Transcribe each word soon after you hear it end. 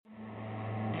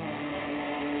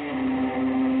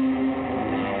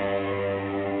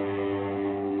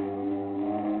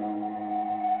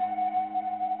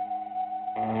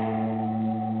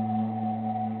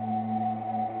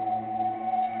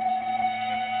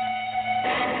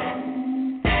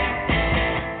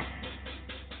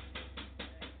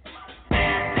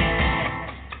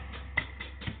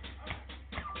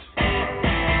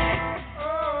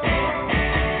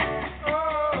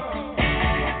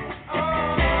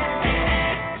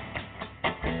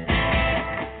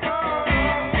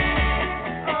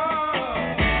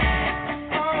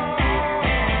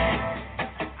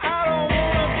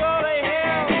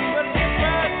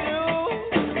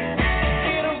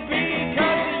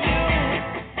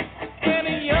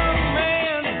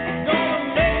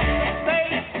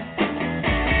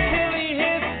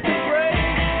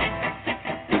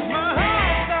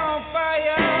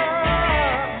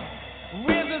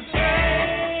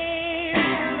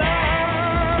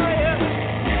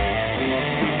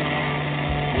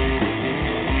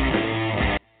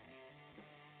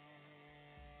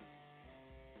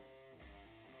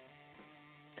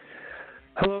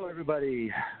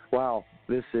everybody. Wow,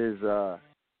 this is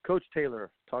Coach Taylor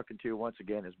talking to you once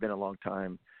again. It's been a long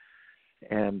time,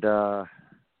 and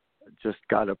just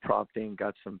got a prompting,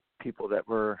 got some people that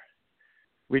were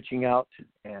reaching out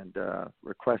and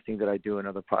requesting that I do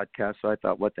another podcast. So I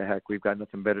thought, what the heck, we've got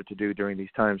nothing better to do during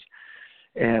these times.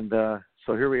 And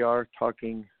so here we are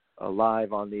talking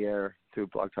live on the air through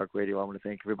Blog Talk Radio. I want to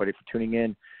thank everybody for tuning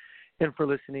in and for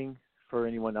listening, for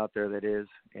anyone out there that is.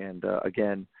 And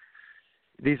again,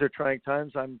 these are trying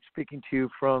times. I'm speaking to you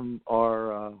from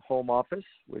our home office,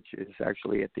 which is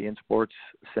actually at the InSports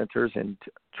Centers in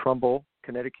Trumbull,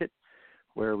 Connecticut,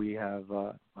 where we have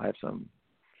I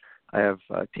have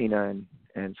Tina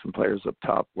and some players up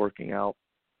top working out,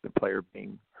 the player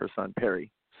being her son Perry.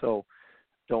 So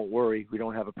don't worry, we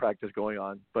don't have a practice going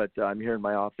on, but I'm here in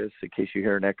my office in case you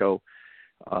hear an echo.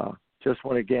 Just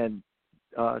want to again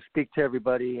speak to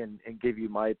everybody and give you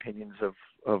my opinions of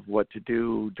what to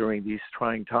do during these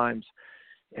trying times.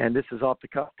 And this is off the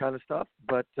cuff kind of stuff,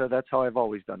 but that's how I've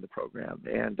always done the program.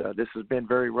 And this has been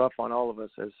very rough on all of us,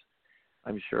 as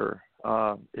I'm sure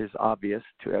is obvious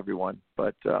to everyone.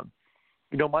 But,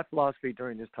 my philosophy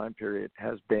during this time period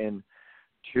has been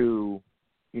to,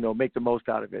 make the most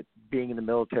out of it. Being in the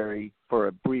military for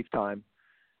a brief time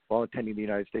while attending the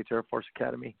United States Air Force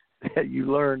Academy,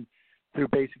 you learn through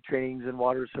basic trainings in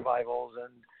water survivals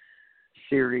and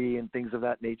SERE and things of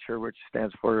that nature, which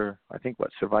stands for, I think,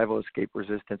 survival, escape,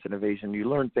 resistance, and evasion. You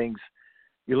learn things.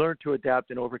 You learn to adapt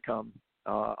and overcome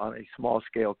on a small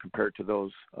scale compared to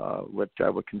those which I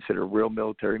would consider real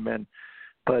military men.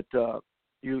 But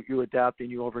you adapt and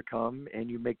you overcome and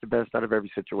you make the best out of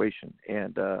every situation.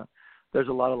 And there's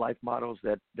a lot of life mottos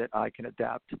that I can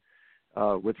adapt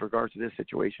with regards to this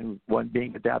situation, one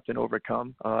being adapt and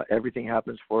overcome. Everything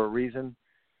happens for a reason.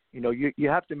 You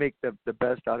have to make the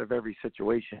best out of every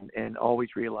situation and always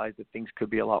realize that things could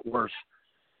be a lot worse.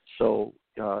 So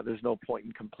there's no point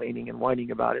in complaining and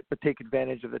whining about it, but take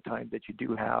advantage of the time that you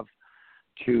do have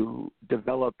to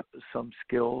develop some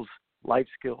skills, life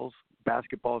skills,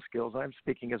 basketball skills. I'm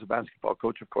speaking as a basketball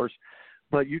coach, of course,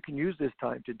 but you can use this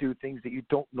time to do things that you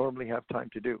don't normally have time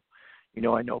to do.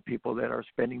 I know people that are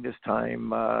spending this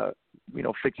time,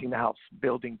 fixing the house,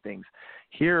 building things.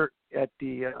 Here at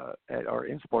our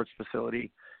InSports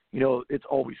facility, it's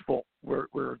always full. We're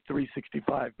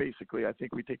 365 basically. I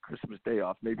think we take Christmas Day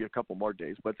off, maybe a couple more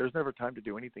days, but there's never time to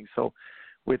do anything. So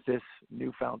with this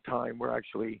newfound time, we're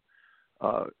actually,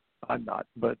 I'm not,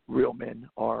 but real men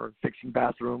are fixing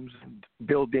bathrooms and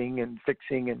building and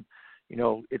fixing, and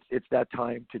it's that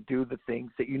time to do the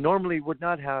things that you normally would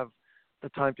not have the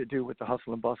time to do with the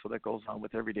hustle and bustle that goes on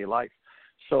with everyday life.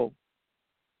 So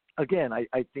again,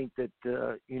 I think that,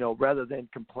 rather than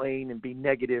complain and be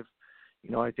negative,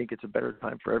 I think it's a better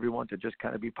time for everyone to just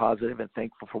kind of be positive and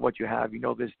thankful for what you have.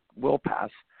 This will pass.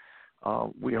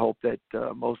 We hope that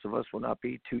most of us will not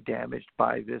be too damaged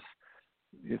by this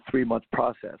 3-month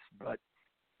process, but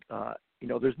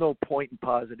there's no point in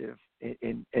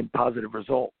positive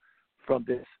result from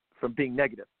being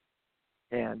negative.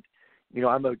 And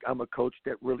I'm a coach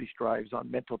that really strives on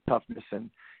mental toughness,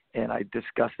 and I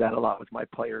discuss that a lot with my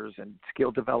players, and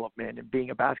skill development and being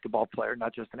a basketball player,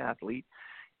 not just an athlete,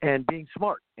 and being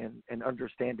smart and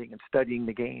understanding and studying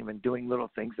the game and doing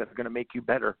little things that are going to make you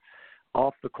better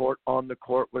off the court, on the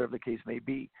court, whatever the case may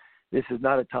be. This is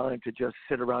not a time to just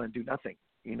sit around and do nothing.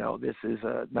 This is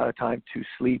not a time to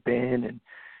sleep in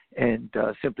and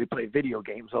simply play video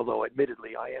games, although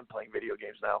admittedly I am playing video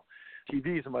games now.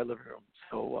 TV's in my living room,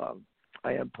 so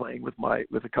I am playing with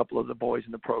a couple of the boys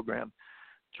in the program,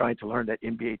 trying to learn that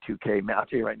NBA 2K. Man, I'll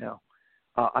tell you right now,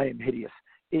 I am hideous.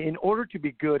 In order to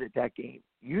be good at that game,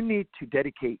 you need to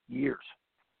dedicate years.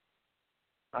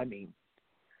 I mean,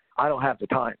 I don't have the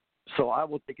time, so I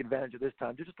will take advantage of this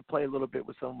time just to play a little bit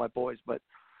with some of my boys. But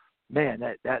man,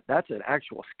 that's an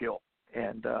actual skill.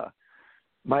 And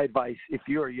my advice, if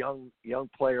you're a young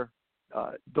player,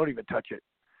 don't even touch it.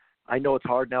 I know it's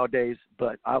hard nowadays,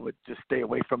 but I would just stay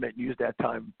away from it and use that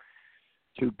time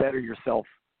to better yourself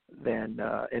and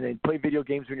then play video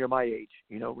games when you're my age,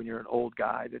 when you're an old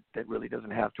guy that really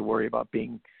doesn't have to worry about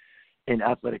being in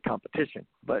athletic competition.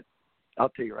 But I'll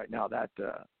tell you right now that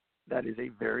is a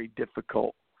very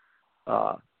difficult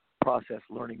process,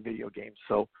 learning video games.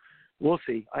 So we'll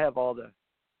see. I have all the,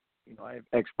 I have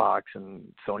Xbox and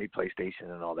Sony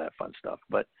PlayStation and all that fun stuff.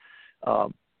 But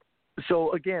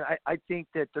so again, I think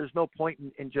that there's no point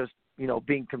in just,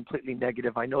 being completely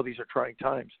negative. I know these are trying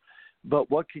times,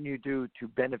 but what can you do to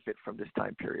benefit from this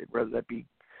time period, whether that be,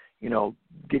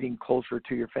 getting closer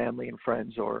to your family and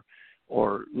friends or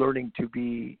learning to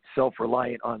be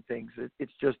self-reliant on things.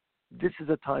 It's just, this is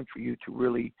a time for you to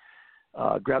really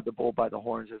grab the bull by the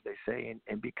horns, as they say,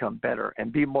 and become better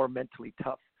and be more mentally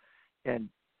tough. And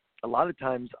a lot of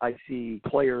times I see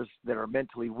players that are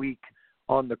mentally weak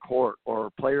on the court,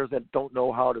 or players that don't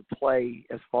know how to play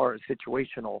as far as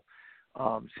situational,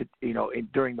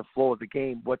 during the flow of the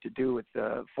game, what to do with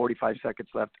 45 seconds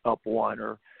left, up one,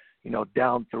 or,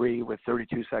 down three with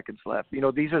 32 seconds left.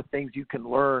 These are things you can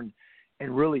learn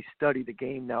and really study the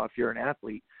game now if you're an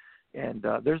athlete. And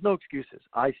there's no excuses.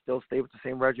 I still stay with the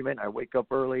same regimen. I wake up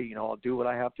early. I'll do what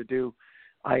I have to do.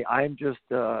 I'm just,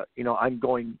 I'm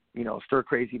going, stir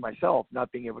crazy myself, not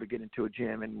being able to get into a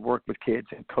gym and work with kids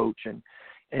and coach and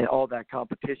all that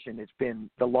competition. It's been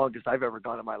the longest I've ever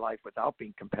gone in my life without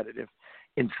being competitive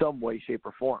in some way, shape,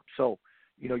 or form. So,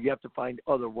 you have to find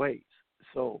other ways.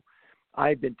 So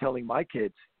I've been telling my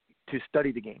kids to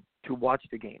study the game, to watch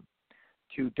the game,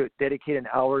 to dedicate an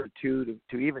hour or two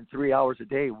to even 3 hours a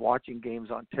day watching games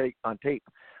on tape.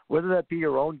 Whether that be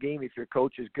your own game, if your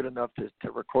coach is good enough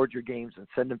to record your games and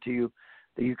send them to you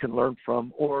that you can learn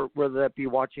from, or whether that be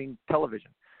watching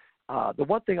television. The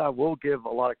one thing I will give a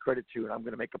lot of credit to, and I'm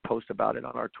going to make a post about it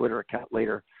on our Twitter account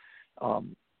later,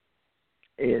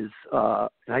 is I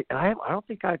don't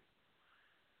think I've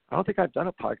done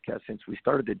a podcast since we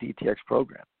started the DTX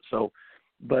program. So,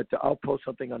 but I'll post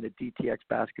something on the DTX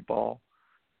basketball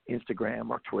Instagram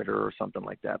or Twitter or something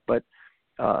like that. But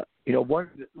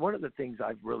one of the things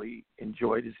I've really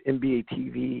enjoyed is NBA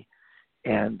TV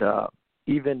and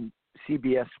even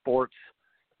CBS Sports,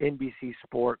 NBC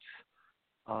Sports.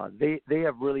 They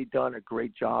have really done a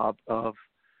great job of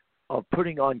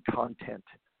putting on content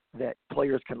that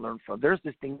players can learn from. There's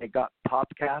this thing they got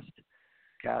Popcast,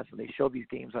 and they show these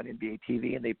games on NBA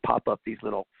TV, and they pop up these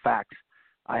little facts.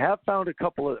 I have found a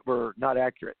couple that were not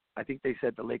accurate. I think they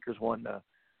said the Lakers won the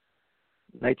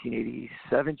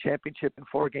 1987 championship in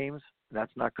 4 games.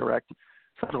 That's not correct,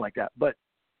 something like that. But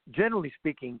generally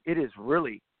speaking, it is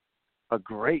really a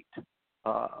great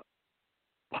Popcast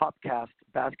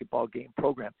basketball game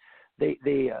program.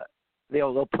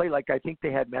 They'll play, like, I think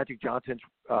they had Magic Johnson's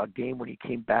game when he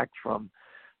came back from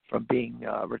being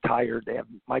retired. They have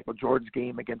Michael Jordan's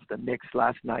game against the Knicks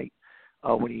last night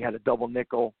when he had a double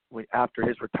nickel after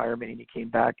his retirement and he came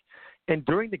back. And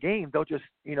during the game, they'll just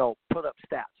put up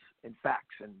stats and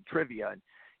facts and trivia, and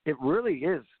it really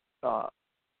is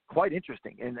quite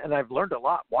interesting. And I've learned a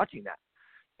lot watching that.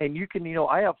 And you can,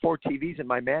 I have 4 TVs in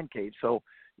my man cave, so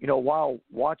while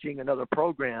watching another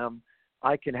program,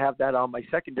 I can have that on my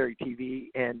secondary TV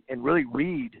and really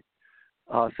read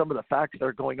some of the facts that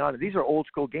are going on. And these are old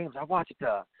school games. I watched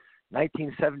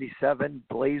 1977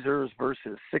 Blazers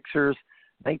versus Sixers,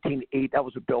 1908. That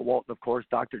was with Bill Walton, of course.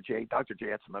 Dr. J. Dr. J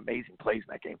had some amazing plays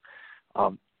in that game.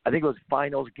 I think it was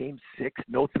finals, game 6,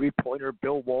 no three-pointer,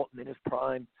 Bill Walton in his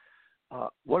prime.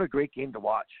 What a great game to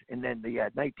watch. And then the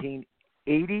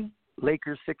 1980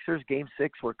 Lakers-Sixers, game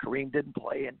 6, where Kareem didn't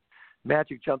play and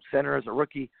Magic jumped center as a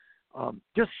rookie.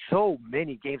 Just so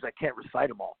many games, I can't recite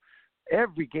them all.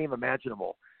 Every game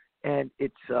imaginable. And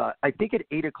it's, I think at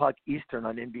 8 o'clock Eastern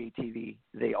on NBA TV,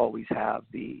 they always have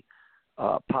the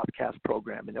Popcast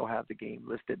program, and they'll have the game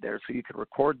listed there. So you can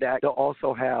record that. They'll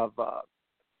also have,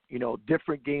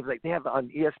 different games. Like they have on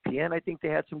ESPN, I think they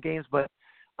had some games, but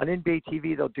on NBA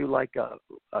TV, they'll do like a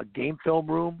game film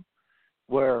room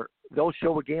where they'll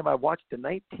show a game. I watched the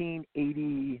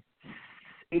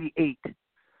 1988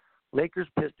 Lakers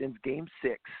Pistons game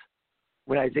 6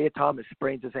 when Isaiah Thomas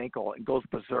sprains his ankle and goes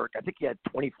berserk. I think he had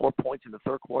 24 points in the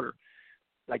third quarter,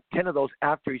 like 10 of those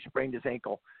after he sprained his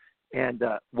ankle. And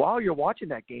while you're watching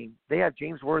that game, they have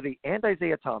James Worthy and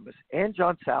Isaiah Thomas and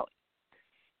John Sally,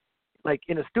 like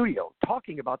in a studio,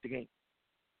 talking about the game,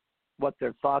 what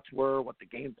their thoughts were, what the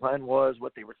game plan was,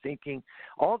 what they were thinking,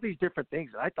 all these different things.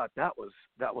 And I thought that was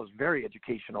very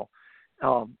educational.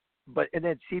 And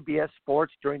then CBS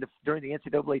Sports during the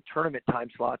NCAA tournament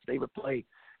time slots, they would play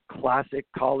classic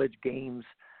college games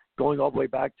going all the way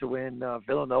back to when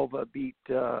Villanova beat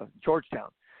Georgetown.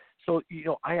 So,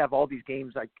 I have all these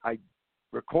games. I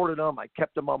recorded them. I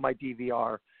kept them on my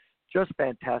DVR. Just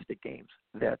fantastic games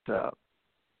that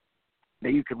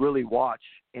you could really watch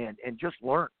and just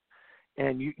learn.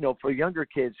 And, for younger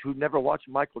kids who never watched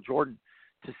Michael Jordan,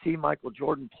 to see Michael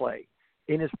Jordan play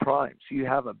in his prime, so you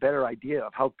have a better idea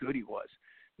of how good he was.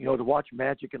 To watch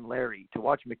Magic and Larry, to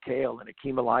watch McHale and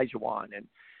Akeem Olajuwon,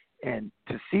 and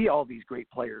to see all these great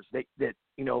players that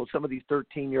some of these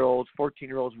 13-year-olds,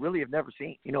 14-year-olds really have never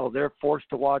seen. They're forced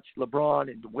to watch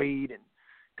LeBron and Wade and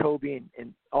Kobe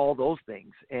and all those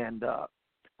things. And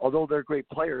although they're great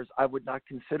players, I would not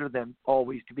consider them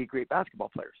always to be great basketball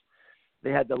players.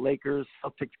 They had the Lakers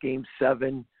Celtics game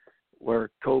 7 where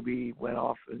Kobe went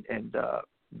off and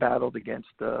battled against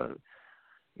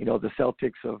the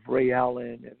Celtics of Ray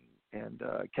Allen and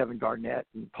Kevin Garnett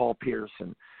and Paul Pierce,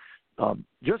 and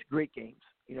just great games,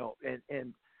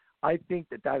 and I think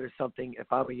that is something,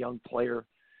 if I'm a young player,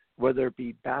 whether it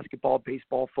be basketball,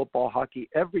 baseball, football, hockey,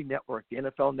 every network, the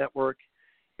NFL network,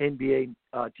 NBA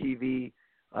TV,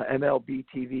 MLB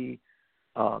TV,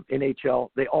 NHL,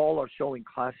 they all are showing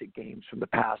classic games from the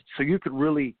past. So you could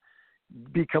really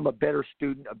become a better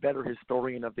student, a better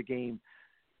historian of the game.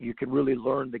 You can really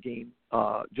learn the game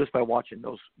just by watching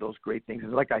those great things.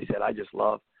 And like I said, I just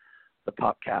love the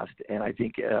Popcast. And I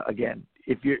think, again,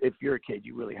 if you're a kid,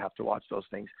 you really have to watch those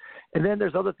things. And then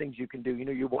there's other things you can do.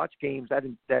 You watch games,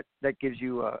 that gives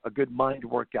you a good mind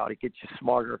workout. It gets you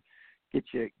smarter, gets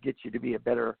you to be a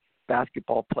better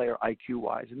basketball player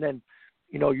IQ-wise. And then,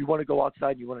 you want to go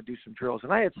outside, you want to do some drills.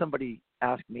 And I had somebody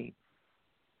ask me,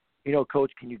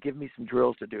 Coach, can you give me some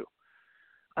drills to do?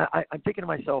 I'm thinking to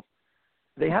myself,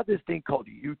 they have this thing called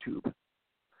YouTube.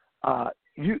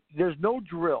 There's no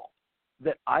drill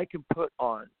that I can put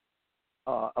on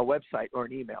a website or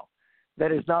an email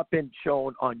that has not been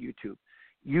shown on YouTube.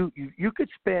 You could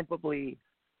spend probably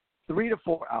 3 to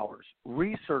 4 hours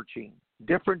researching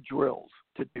different drills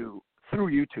to do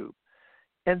through YouTube,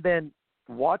 and then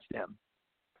watch them,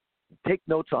 take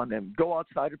notes on them, go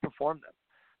outside and perform them.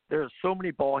 There are so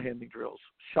many ball handling drills,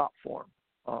 shot form.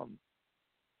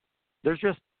 There's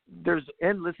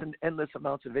endless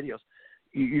amounts of videos.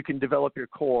 You can develop your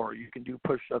core. You can do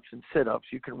push-ups and sit-ups.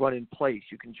 You can run in place.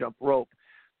 You can jump rope.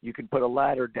 You can put a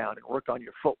ladder down and work on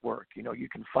your footwork. You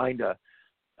can find a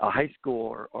high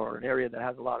school or an area that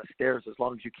has a lot of stairs, as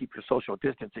long as you keep your social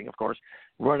distancing, of course.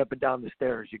 Run up and down the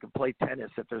stairs. You can play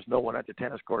tennis if there's no one at the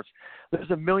tennis courts.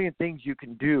 There's a million things you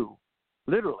can do,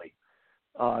 literally,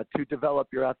 to develop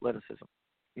your athleticism.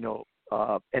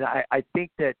 And I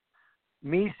think that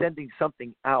me sending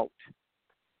something out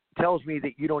tells me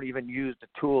that you don't even use the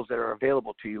tools that are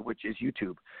available to you, which is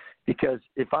YouTube. Because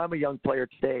if I'm a young player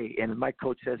today and my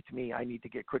coach says to me, I need to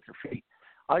get quicker feet,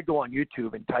 I go on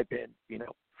YouTube and type in,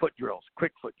 foot drills,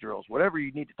 quick foot drills, whatever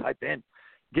you need to type in.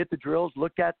 Get the drills,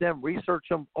 look at them, research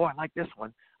them. Oh, I like this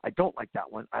one. I don't like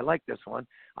that one. I like this one.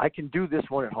 I can do this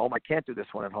one at home. I can't do this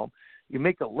one at home. You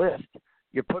make a list.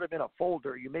 You put them in a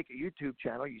folder. You make a YouTube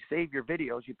channel. You save your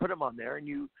videos. You put them on there, and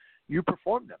you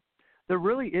perform them. There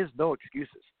really is no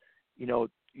excuses.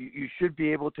 You should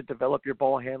be able to develop your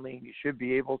ball handling. You should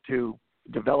be able to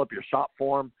develop your shot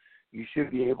form. You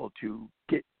should be able to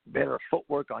get better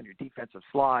footwork on your defensive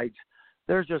slides.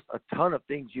 There's just a ton of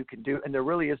things you can do, and there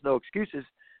really is no excuses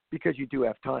because you do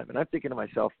have time. And I'm thinking to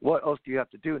myself, what else do you have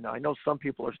to do? Now, I know some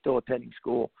people are still attending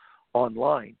school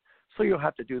online, so you'll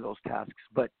have to do those tasks.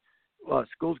 But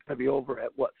school's going to be over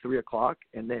at, 3 o'clock?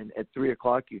 And then at 3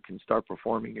 o'clock, you can start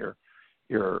performing your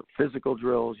physical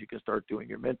drills. You can start doing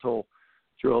your mental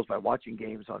drills by watching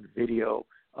games on video.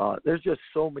 There's just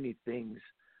so many things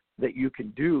that you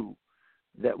can do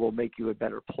that will make you a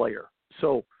better player.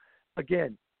 So,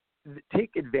 again, take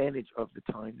advantage of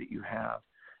the time that you have.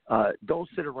 Don't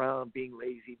sit around being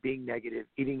lazy, being negative,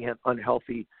 eating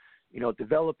unhealthy,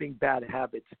 developing bad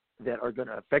habits that are going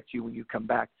to affect you when you come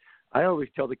back. I always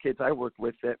tell the kids I work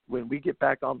with that when we get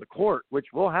back on the court, which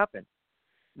will happen,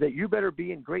 that you better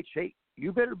be in great shape.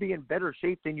 You better be in better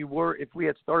shape than you were if we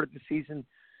had started the season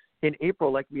in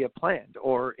April like we had planned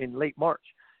or in late March.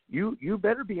 You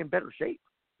better be in better shape.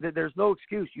 There's no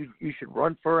excuse. You should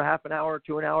run for a half an hour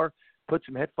to an hour, put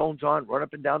some headphones on, run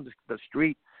up and down the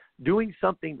street, doing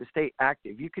something to stay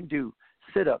active. You can do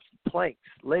sit-ups, planks,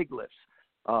 leg lifts.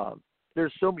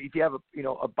 There's so many. If you have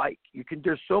a bike,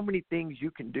 there's so many things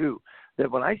you can do that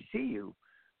when I see you,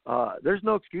 there's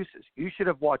no excuses. You should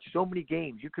have watched so many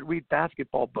games. You could read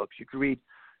basketball books. You could read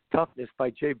Toughness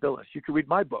by Jay Billis. You could read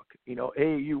my book,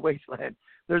 AAU Wasteland.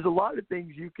 There's a lot of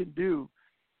things you can do.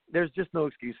 There's just no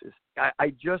excuses.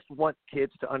 I just want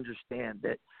kids to understand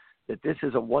that this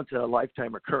is a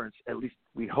once-in-a-lifetime occurrence, at least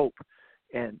we hope,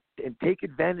 and take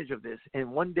advantage of this.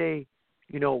 And one day,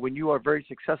 when you are very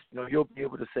successful, you'll be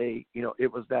able to say,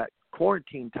 it was that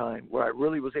quarantine time where I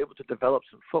really was able to develop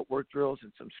some footwork drills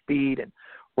and some speed and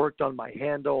worked on my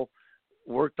handle,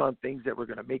 worked on things that were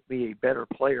going to make me a better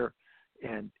player.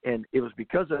 And it was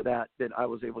because of that I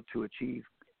was able to achieve,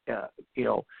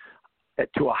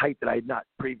 to a height that I had not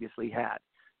previously had.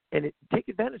 And take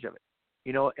advantage of it,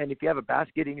 and if you have a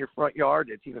basket in your front yard,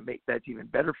 that's even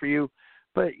better for you.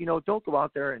 But, don't go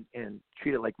out there and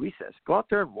treat it like recess. Go out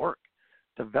there and work.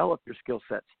 Develop your skill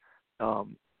sets.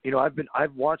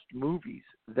 I've watched movies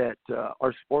that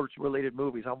are sports-related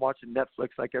movies. I'm watching Netflix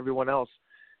like everyone else.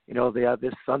 They have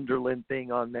this Sunderland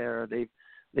thing on there.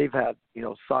 They've had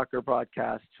soccer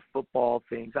broadcasts, football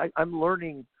things. I'm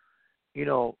learning,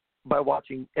 by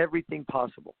watching everything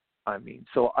possible. I mean,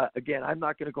 so again, I'm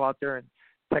not going to go out there and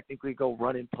technically go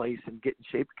run in place and get in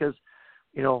shape because,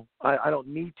 I don't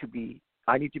need to be.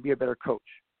 I need to be a better coach.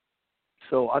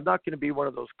 So I'm not going to be one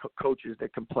of those coaches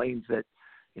that complains that,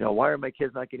 why are my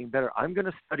kids not getting better? I'm going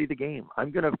to study the game.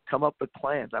 I'm going to come up with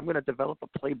plans. I'm going to develop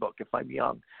a playbook if I'm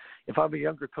young. If I'm a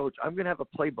younger coach, I'm going to have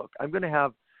a playbook. I'm going to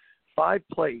have 5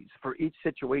 plays for each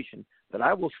situation that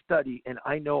I will study and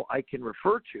I know I can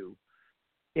refer to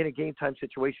in a game time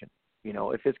situation.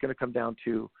 If it's going to come down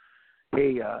to,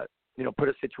 hey, put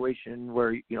a situation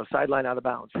where, sideline out of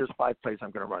bounds, here's 5 plays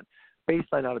I'm going to run.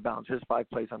 Baseline out of bounds, here's 5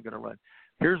 plays I'm going to run.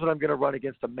 Here's what I'm going to run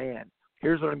against a man.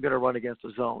 Here's what I'm going to run against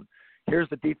a zone. Here's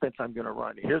the defense I'm going to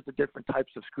run. Here's the different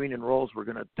types of screen and rolls we're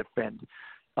going to defend.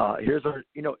 Here's our,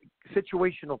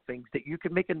 situational things that you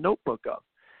can make a notebook of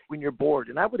when you're bored.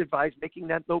 And I would advise making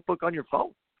that notebook on your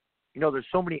phone. There's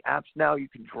so many apps now you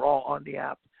can draw on the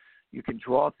app. You can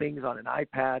draw things on an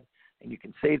iPad, and you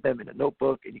can save them in a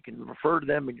notebook, and you can refer to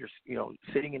them when you're,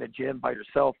 sitting in a gym by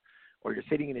yourself, or you're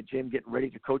sitting in a gym getting ready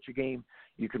to coach a game.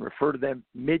 You can refer to them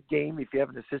mid-game if you have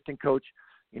an assistant coach.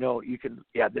 You can,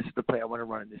 this is the play I want to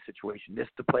run in this situation. This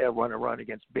is the play I want to run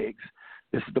against bigs.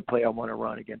 This is the play I want to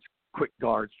run against quick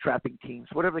guards, trapping teams,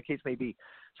 whatever the case may be.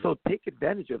 So take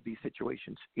advantage of these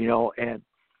situations,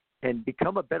 and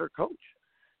become a better coach.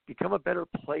 Become a better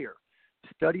player.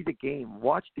 Study the game.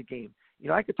 Watch the game.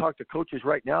 I could talk to coaches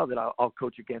right now that I'll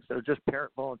coach against that are just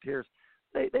parent volunteers.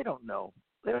 They don't know.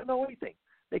 They don't know anything.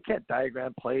 They can't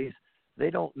diagram plays. They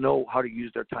don't know how to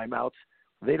use their timeouts.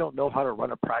 They don't know how to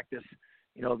run a practice.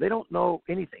 They don't know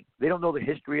anything. They don't know the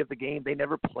history of the game. They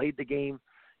never played the game.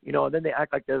 And then they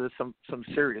act like there's some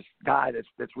serious guy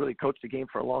that's really coached the game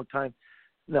for a long time.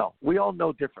 No, we all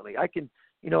know differently. I can,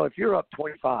 if you're up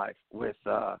 25 with,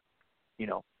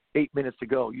 8 minutes to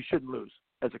go, you shouldn't lose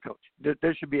as a coach.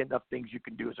 There should be enough things you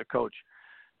can do as a coach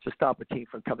to stop a team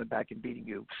from coming back and beating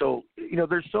you. So,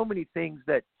 there's so many things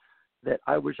that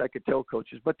I wish I could tell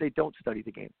coaches, but they don't study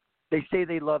the game. They say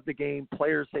they love the game.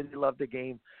 Players say they love the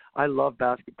game. I love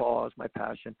basketball as my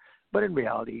passion. But in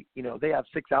reality, they have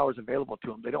 6 hours available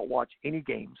to them. They don't watch any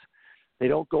games. They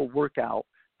don't go work out.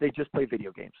 They just play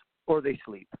video games, or they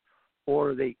sleep,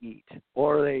 or they eat,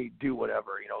 or they do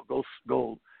whatever,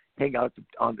 go hang out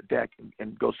on the deck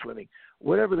and go swimming,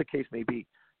 whatever the case may be.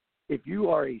 If you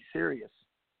are a serious,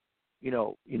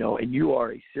 and you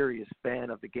are a serious fan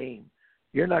of the game,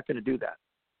 you're not going to do that.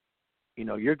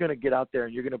 You're going to get out there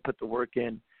and you're going to put the work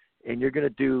in, and you're going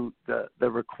to do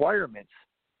the requirements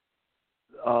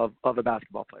of a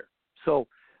basketball player. So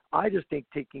I just think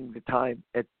taking the time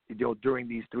during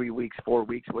these 3 weeks, 4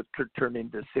 weeks, what could turn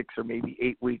into 6 or maybe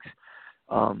 8 weeks,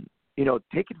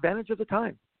 take advantage of the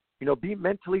time. Be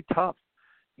mentally tough.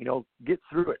 Get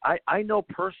through it. I know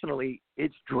personally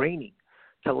it's draining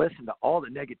to listen to all the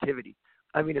negativity.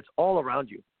 I mean, it's all around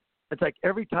you. It's like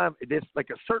every time a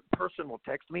certain person will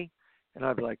text me, and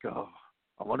I'll be like, oh,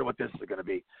 I wonder what this is going to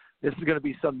be. This is going to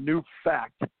be some new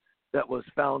fact that was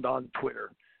found on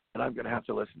Twitter that I'm going to have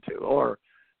to listen to. Or,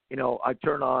 I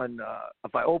turn on,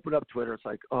 if I open up Twitter, it's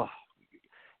like, oh,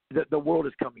 the world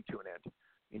is coming to an end.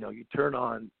 You turn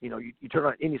on, you turn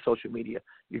on any social media,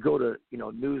 you go to,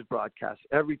 news broadcasts,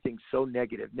 everything's so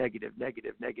negative,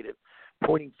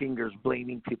 pointing fingers,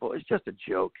 blaming people. It's just a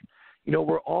joke.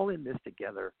 We're all in this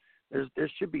together. There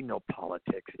should be no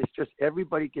politics. It's just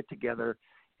everybody get together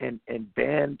and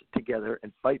band together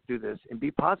and fight through this and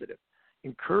be positive.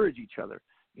 Encourage each other.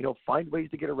 Find ways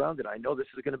to get around it. I know this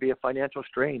is going to be a financial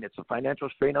strain. It's a financial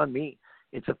strain on me.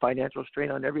 It's a financial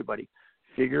strain on everybody.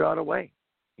 Figure out a way.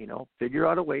 Figure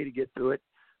out a way to get through it.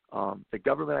 The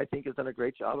government, I think, has done a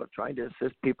great job of trying to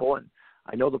assist people, and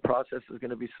I know the process is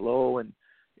going to be slow and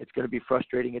it's going to be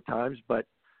frustrating at times, but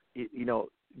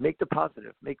make the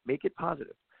positive. Make it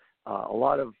positive. A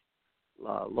lot of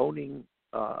loaning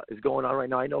is going on right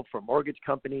now. I know for mortgage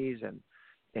companies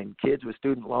and kids with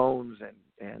student loans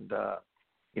and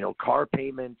car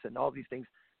payments and all these things.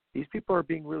 These people are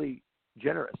being really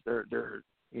generous. They're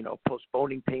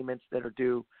postponing payments that are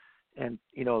due. And,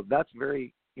 that's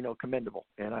very, commendable.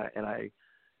 And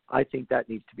I think that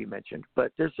needs to be mentioned.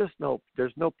 But there's no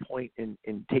point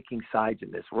in taking sides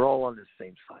in this. We're all on the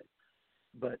same side.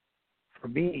 But for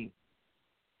me,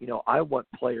 I want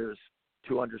players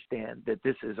to understand that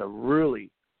this is a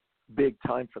really big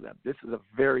time for them. This is a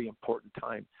very important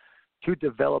time to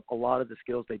develop a lot of the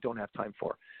skills they don't have time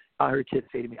for. I heard kids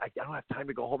say to me, I don't have time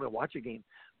to go home and watch a game.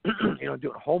 I'm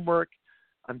doing homework.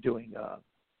 I'm doing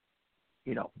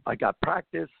I got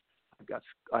practice,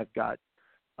 I've got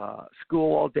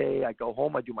school all day. I go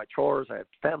home, I do my chores, I have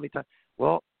family time.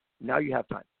 Well, now you have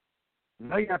time.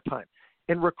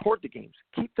 and record the games.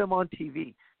 Keep them on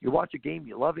TV. You watch a game,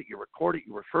 you love it, you record it,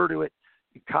 you refer to it,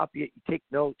 you copy it, you take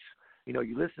notes. You know,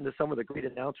 you listen to some of the great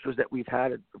announcers that we've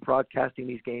had at broadcasting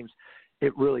these games.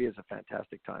 It really is a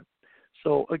fantastic time.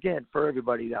 So, again, for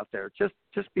everybody out there, just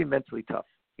be mentally tough.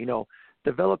 You know,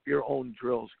 develop your own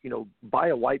drills. You know, buy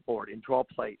a whiteboard and draw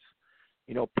plays.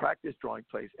 You know, practice drawing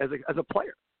plays as a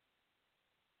player,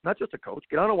 not just a coach.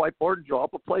 Get on a whiteboard and draw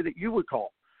up a play that you would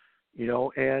call, you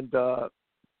know, and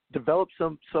develop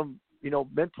some you know,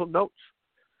 mental notes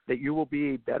that you will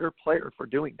be a better player for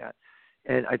doing that.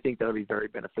 And I think that'll be very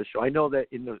beneficial. I know that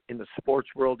in the sports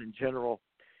world in general,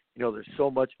 you know, there's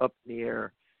so much up in the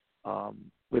air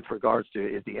with regards to,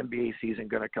 is the NBA season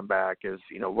going to come back? Is,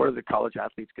 you know, what are the college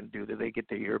athletes going to do? Do they get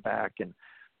their year back? And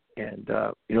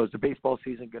you know, is the baseball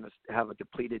season going to have a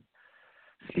depleted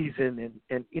season?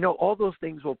 And you know, all those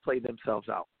things will play themselves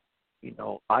out. You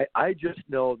know, I just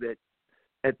know that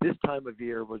at this time of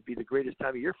year would be the greatest time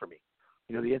of year for me.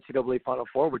 You know, the NCAA Final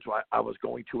Four, which I was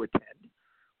going to attend,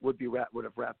 would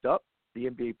have wrapped up. The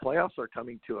NBA playoffs are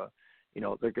coming to you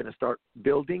know, they're going to start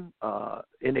building.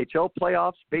 NHL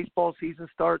playoffs, baseball season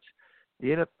starts, the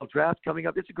NFL draft coming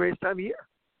up. It's the greatest time of year.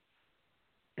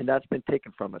 And that's been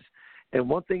taken from us. And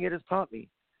one thing it has taught me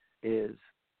is,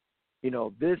 you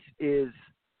know, this is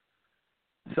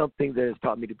something that has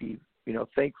taught me to be, you know,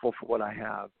 thankful for what I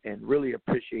have and really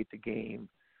appreciate the game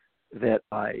that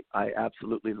I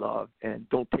absolutely love, and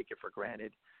don't take it for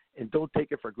granted. And don't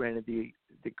take it for granted the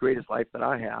greatest life that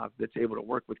I have, that's able to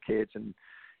work with kids and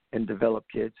develop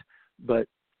kids. But,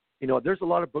 you know, there's a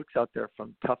lot of books out there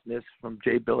from toughness, from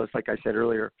Jay Billis, like I said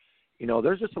earlier. You know,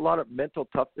 there's just a lot of mental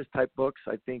toughness type books,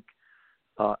 I think,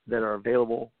 that are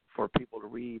available for people to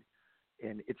read.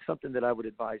 And it's something that I would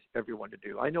advise everyone to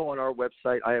do. I know on our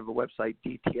website, I have a website,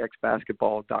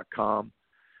 dtxbasketball.com.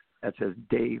 That says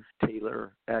Dave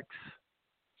Taylor X.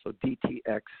 So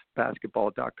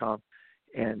dtxbasketball.com.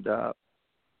 And,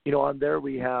 you know, on there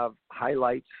we have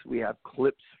highlights, we have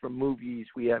clips from movies,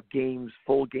 we have games,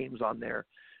 full games on there.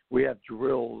 We have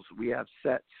drills, we have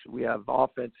sets, we have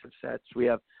offensive sets. We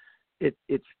have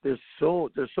there's so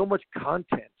much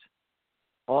content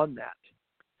on that,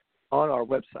 on our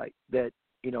website, that,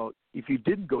 you know, if you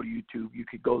didn't go to YouTube, you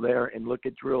could go there and look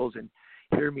at drills and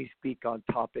hear me speak on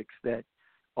topics that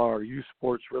are youth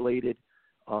sports related.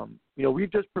 You know, we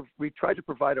tried to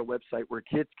provide a website where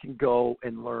kids can go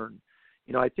and learn.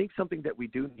 You know, I think something that we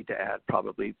do need to add,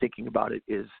 probably thinking about it,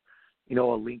 is, you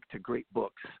know, a link to great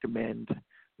books, recommend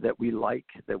that we like,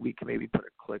 that we can maybe put a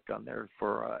click on there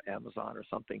for Amazon or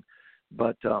something.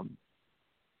 But and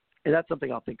that's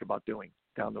something I'll think about doing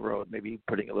down the road, maybe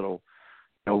putting a little,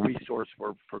 you know, resource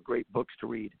for great books to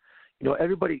read. You know,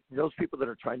 everybody, those people that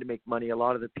are trying to make money, a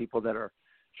lot of the people that are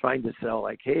trying to sell,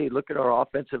 like, hey, look at our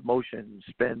offensive motion,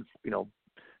 spend, you know,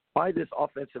 buy this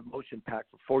offensive motion pack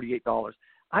for $48.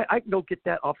 I can go get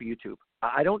that off of YouTube.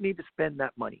 I don't need to spend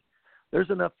that money. There's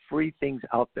enough free things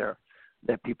out there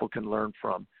that people can learn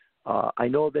from. I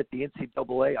know that the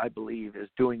NCAA, I believe, is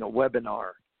doing a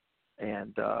webinar,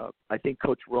 and I think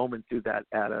Coach Roman threw that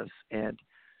at us, and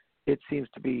it seems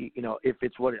to be, you know, if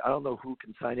it's what, I don't know who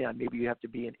can sign in. Maybe you have to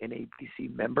be an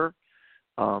NABC member.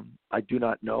 I do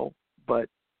not know, but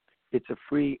it's a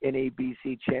free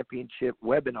NABC championship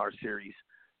webinar series,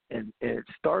 and it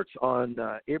starts on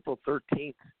April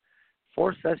 13th,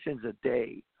 4 sessions a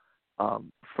day,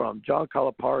 from John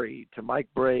Calipari to Mike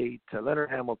Bray to Leonard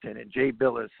Hamilton and Jay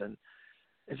Billis, and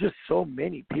it's just so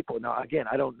many people. Now, again,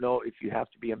 I don't know if you have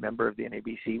to be a member of the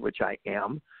NABC, which I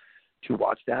am, to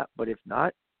watch that, but if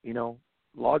not, you know,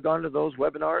 log on to those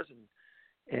webinars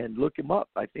and look them up.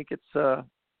 I think it's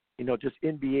you know, just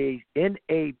NABC,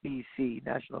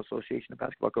 National Association of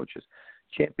Basketball Coaches,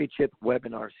 Championship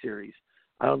Webinar Series.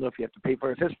 I don't know if you have to pay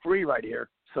for it. It says free right here,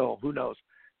 so who knows.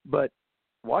 But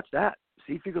watch that.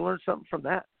 See if you can learn something from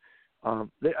that.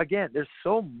 Again, there's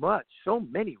so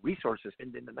many resources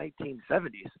in the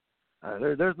 1970s.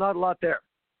 There's not a lot there.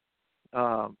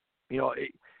 You know,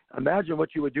 imagine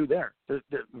what you would do there. There's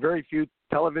very few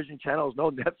television channels,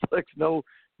 no Netflix, no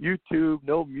YouTube,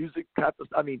 no music type of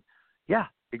stuff. I mean, yeah,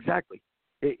 exactly.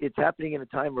 It's happening in a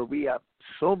time where we have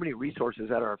so many resources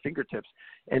at our fingertips,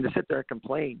 and to sit there and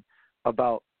complain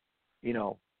about, you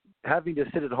know, having to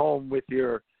sit at home with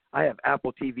I have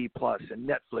Apple TV Plus and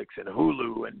Netflix and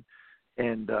Hulu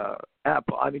and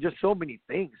Apple. I mean, just so many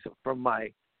things from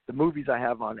the movies I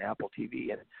have on Apple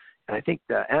TV, and I think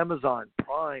the Amazon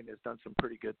Prime has done some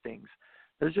pretty good things.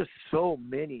 There's just so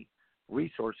many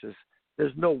resources.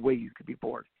 There's no way you could be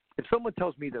bored. If someone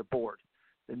tells me they're bored,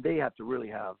 then they have to really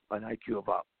have an IQ of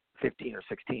about 15 or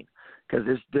 16, because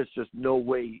there's just no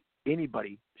way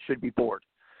anybody should be bored.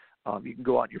 You can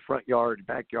go out in your front yard,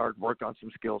 backyard, work on some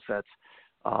skill sets.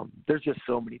 There's just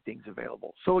so many things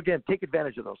available. So, again, take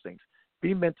advantage of those things.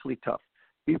 Be mentally tough.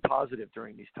 Be positive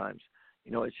during these times.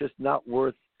 It's just not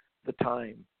worth the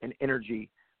time and energy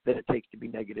that it takes to be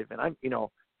negative. And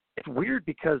it's weird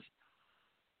because,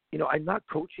 I'm not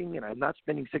coaching and I'm not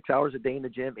spending 6 hours a day in the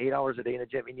gym, 8 hours a day in the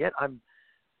gym. And yet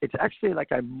it's actually like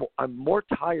I'm more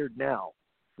tired now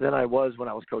than I was when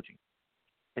I was coaching.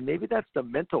 And maybe that's the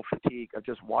mental fatigue of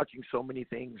just watching so many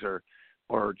things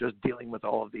or just dealing with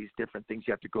all of these different things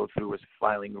you have to go through as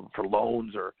filing for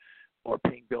loans or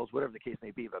paying bills, whatever the case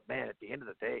may be. But, man, at the end of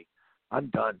the day, I'm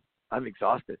done. I'm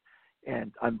exhausted.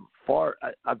 And I'm far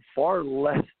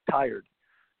less tired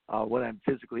when I'm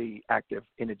physically active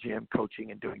in a gym,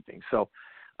 coaching and doing things. So,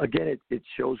 again, it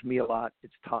shows me a lot.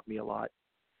 It's taught me a lot.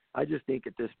 I just think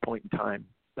at this point in time,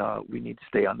 we need to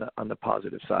stay on the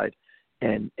positive side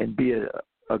and be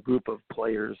a group of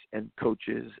players and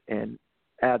coaches and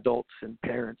adults and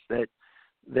parents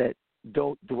that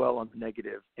don't dwell on the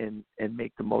negative and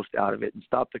make the most out of it and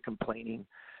stop the complaining.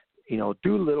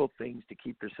 Do little things to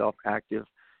keep yourself active.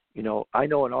 I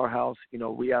know in our house,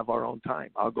 we have our own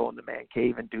time. I'll go in the man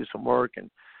cave and do some work, and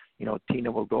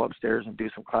Tina will go upstairs and do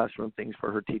some classroom things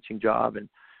for her teaching job, and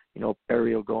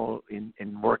Barry will go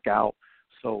and work out.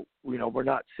 So, we're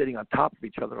not sitting on top of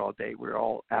each other all day. We're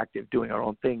all active doing our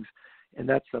own things. And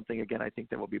that's something, again, I think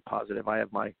that will be positive. I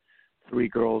have my 3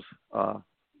 girls,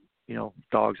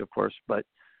 dogs, of course, but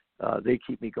they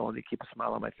keep me going. They keep a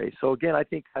smile on my face. So, again, I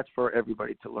think that's for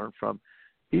everybody to learn from.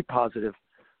 Be positive,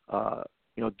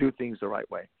 do things the right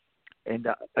way. And,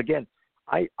 again,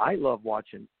 I love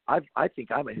watching. I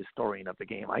think I'm a historian of the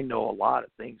game. I know a lot of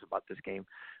things about this game.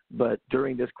 But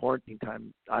during this quarantine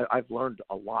time, I've learned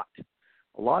a lot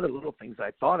of little things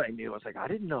I thought I knew. I was like, I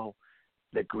didn't know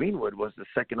that Greenwood was the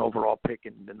 2nd overall pick,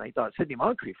 and I thought Sidney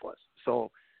Moncrief was.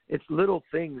 So it's little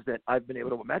things that I've been able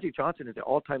to – Magic Johnson is the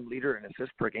all-time leader in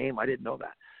assists per game. I didn't know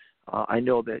that. I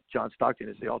know that John Stockton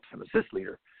is the all-time assist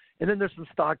leader. And then there's some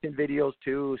Stockton videos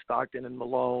too, Stockton and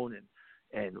Malone,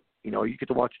 and you get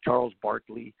to watch Charles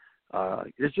Barkley.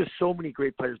 There's just so many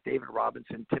great players, David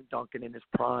Robinson, Tim Duncan in his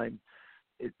prime.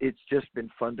 It's just been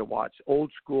fun to watch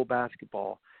old school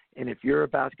basketball. And if you're a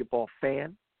basketball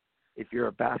fan, if you're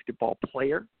a basketball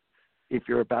player, if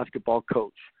you're a basketball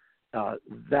coach,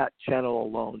 that channel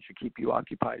alone should keep you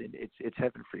occupied, and it's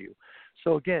heaven for you.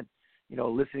 So again,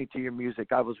 listening to your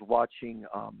music, I was watching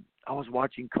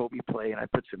Kobe play, and I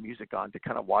put some music on to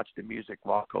kind of watch the music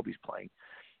while Kobe's playing.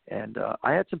 And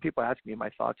I had some people ask me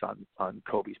my thoughts on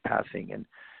Kobe's passing, and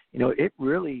it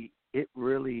really hit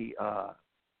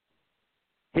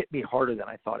me harder than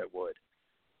I thought it would.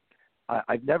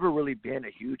 I've never really been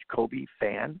a huge Kobe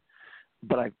fan,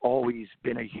 but I've always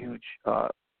been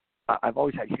I've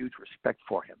always had huge respect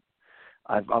for him.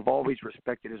 I've always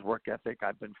respected his work ethic.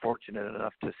 I've been fortunate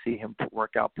enough to see him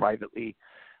work out privately.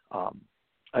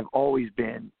 I've always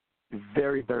been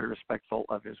very, very respectful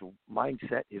of his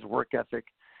mindset, his work ethic,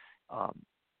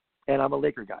 and I'm a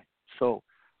Laker guy. So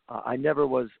I never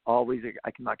was always –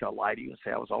 I'm not going to lie to you and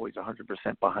say I was always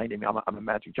 100% behind him. I'm a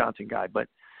Magic Johnson guy, but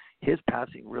his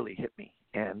passing really hit me,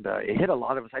 and it hit a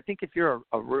lot of us. I think if you're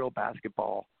a real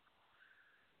basketball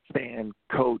fan,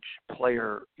 coach,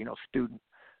 player, student,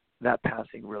 that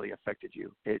passing really affected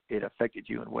you. It affected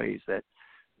you in ways that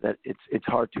it's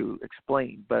hard to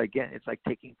explain. But again, it's like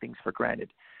taking things for granted.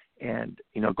 And,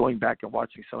 going back and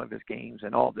watching some of his games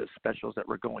and all the specials that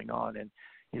were going on, and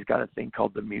he's got a thing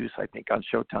called The Muse, I think, on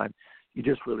Showtime. You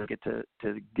just really get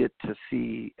to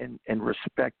see and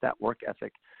respect that work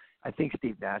ethic. I think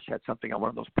Steve Nash had something on one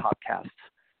of those podcasts.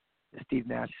 Steve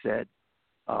Nash said,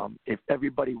 if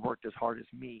everybody worked as hard as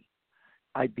me,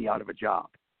 I'd be out of a job.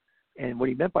 And what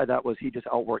he meant by that was he just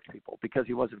outworked people because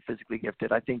he wasn't physically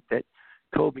gifted. I think that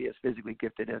Kobe, as physically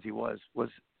gifted as he was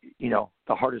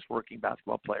the hardest working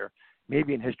basketball player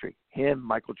maybe in history. Him,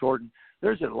 Michael Jordan,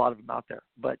 there's a lot of them out there.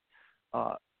 But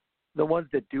the ones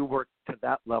that do work to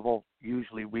that level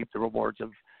usually reap the rewards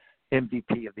of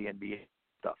MVP of the NBA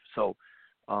stuff. So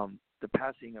the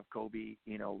passing of Kobe,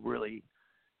 really,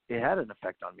 it had an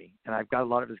effect on me. And I've got a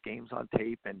lot of his games on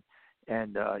tape and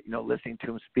listening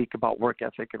to him speak about work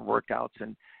ethic and workouts.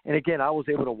 And again, I was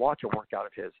able to watch a workout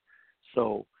of his.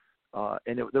 So,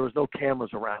 there was no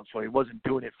cameras around, so he wasn't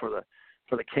doing it for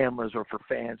the cameras or for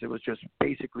fans. It was just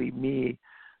basically me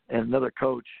and another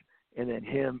coach, and then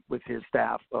him with his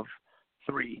staff of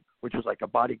 3, which was like a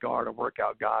bodyguard, a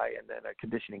workout guy, and then a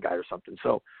conditioning guy or something.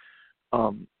 So,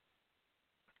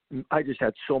 I just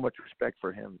had so much respect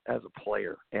for him as a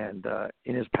player, and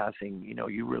in his passing,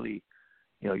 you really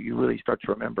start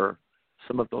to remember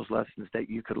some of those lessons that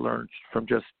you could learn from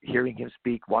just hearing him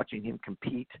speak, watching him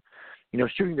compete.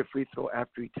 Shooting the free throw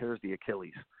after he tears the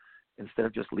Achilles instead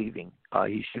of just leaving.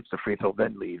 He shoots the free throw,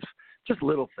 then leaves. Just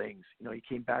little things. He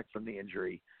came back from the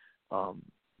injury.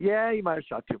 He might have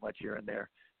shot too much here and there.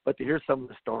 But to hear some of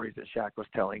the stories that Shaq was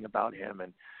telling about him,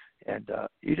 and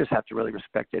you just have to really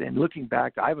respect it. And looking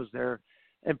back, I was there.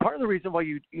 And part of the reason why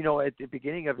at the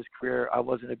beginning of his career, I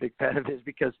wasn't a big fan of his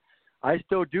because I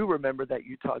still do remember that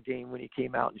Utah game when he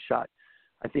came out and shot,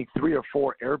 I think, 3 or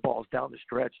 4 air balls down the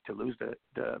stretch to lose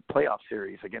the playoff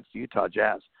series against the Utah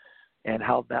Jazz, and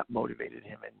how that motivated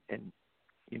him and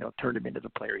turned him into the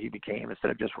player he became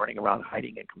instead of just running around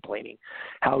hiding and complaining.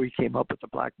 How he came up with the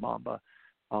Black Mamba,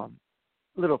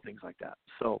 little things like that.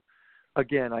 So,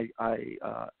 again, I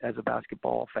as a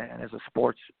basketball fan, as a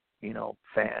sports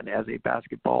fan, as a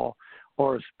basketball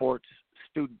or a sports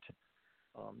student,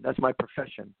 that's my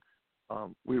profession.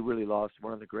 We really lost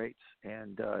one of the greats,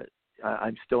 and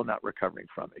I'm still not recovering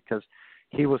from it because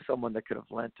he was someone that could have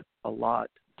lent a lot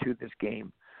to this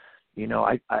game.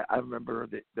 I remember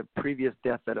the previous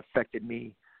death that affected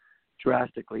me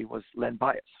drastically was Len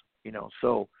Bias.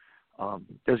 So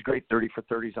there's great 30 for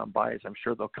 30s on Bias. I'm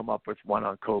sure they'll come up with one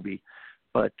on Kobe,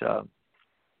 but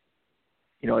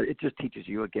it just teaches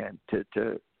you again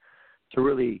to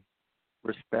really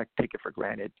respect, take it for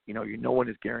granted. No one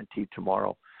is guaranteed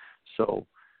tomorrow. So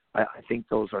I think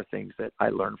those are things that I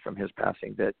learned from his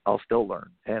passing that I'll still learn.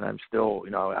 And I'm still,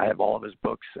 I have all of his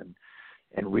books and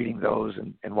reading those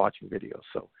and watching videos.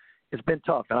 So it's been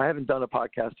tough. And I haven't done a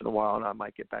podcast in a while, and I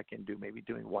might get back into maybe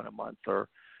doing one a month or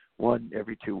one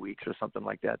every 2 weeks or something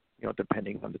like that,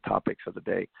 depending on the topics of the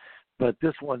day. But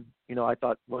this one, I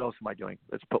thought, what else am I doing?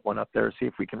 Let's put one up there, see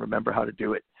if we can remember how to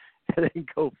do it, and then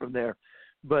go from there.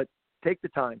 But take the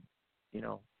time,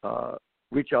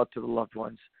 reach out to the loved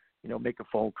ones, make a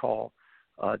phone call,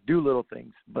 do little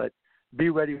things, but be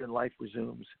ready when life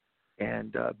resumes,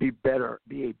 and be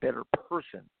a better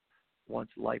person once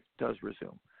life does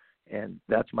resume. And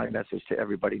that's my message to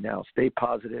everybody now. Stay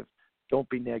positive. Don't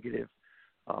be negative.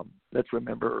 Let's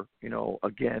remember,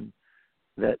 again,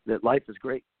 that life is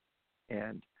great,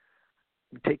 and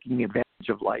taking advantage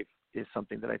of life is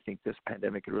something that I think this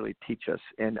pandemic could really teach us.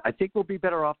 And I think we'll be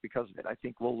better off because of it. I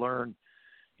think we'll learn,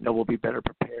 we'll be better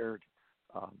prepared.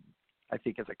 I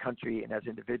think as a country and as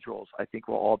individuals, I think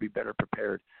we'll all be better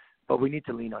prepared. But we need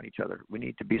to lean on each other. We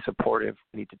need to be supportive.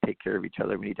 We need to take care of each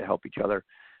other. We need to help each other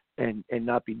and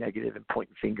not be negative and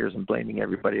pointing fingers and blaming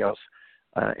everybody else.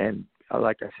 And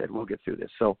like I said, we'll get through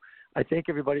this. So I thank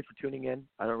everybody for tuning in.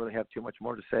 I don't really have too much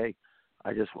more to say.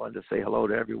 I just wanted to say hello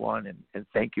to everyone and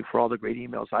thank you for all the great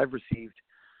emails I've received,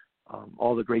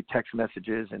 all the great text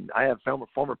messages. And I have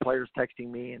former players texting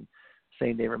me and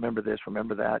saying they remember this,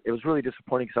 remember that. It was really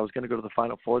disappointing because I was going to go to the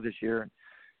Final Four this year and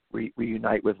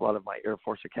reunite with a lot of my Air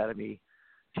Force Academy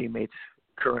teammates,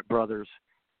 current brothers.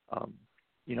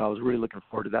 I was really looking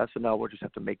forward to that. So now we'll just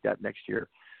have to make that next year.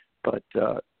 But,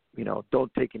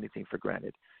 don't take anything for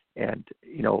granted and,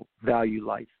 value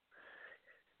life.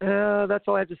 That's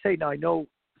all I have to say. Now, I know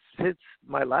since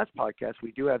my last podcast,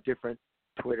 we do have different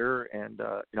Twitter and,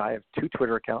 I have 2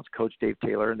 Twitter accounts, Coach Dave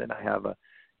Taylor, and then I have a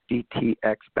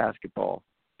DTX basketball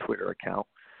Twitter account.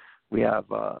 We have,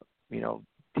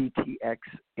 DTX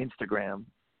Instagram,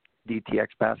 DTX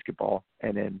basketball,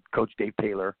 and then Coach Dave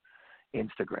Taylor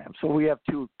Instagram. So we have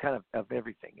 2 kind of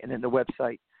everything. And then the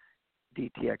website,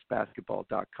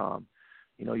 dtxbasketball.com.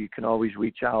 You can always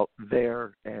reach out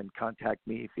there and contact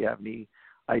me if you have any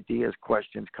ideas,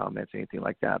 questions, comments, anything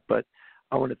like that. But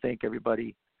I want to thank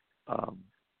everybody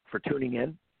for tuning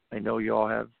in. I know you all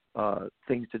have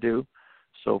things to do.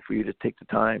 So for you to take the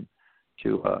time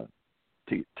to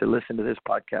listen to this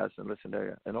podcast and listen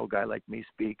to an old guy like me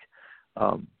speak,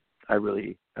 I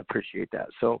really appreciate that.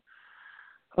 So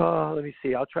let me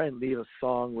see. I'll try and leave a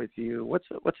song with you.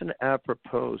 What's an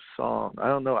apropos song? I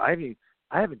don't know. I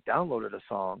haven't downloaded a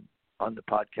song on the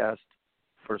podcast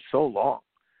for so long.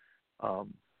 I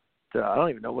don't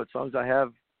even know what songs I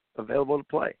have available to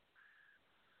play.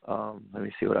 Let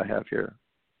me see what I have here.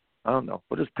 I don't know.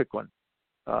 We'll just pick one.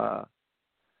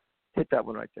 Hit that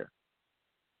one right there.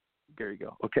 There you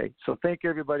go. Okay. So thank you,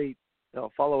 everybody.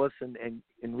 Follow us and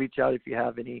reach out if you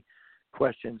have any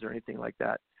questions or anything like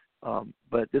that.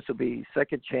 But this will be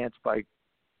Second Chance by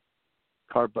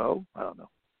Carbo. I don't know.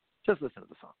 Just listen to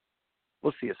the song.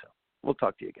 We'll see you soon. We'll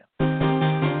talk to you again.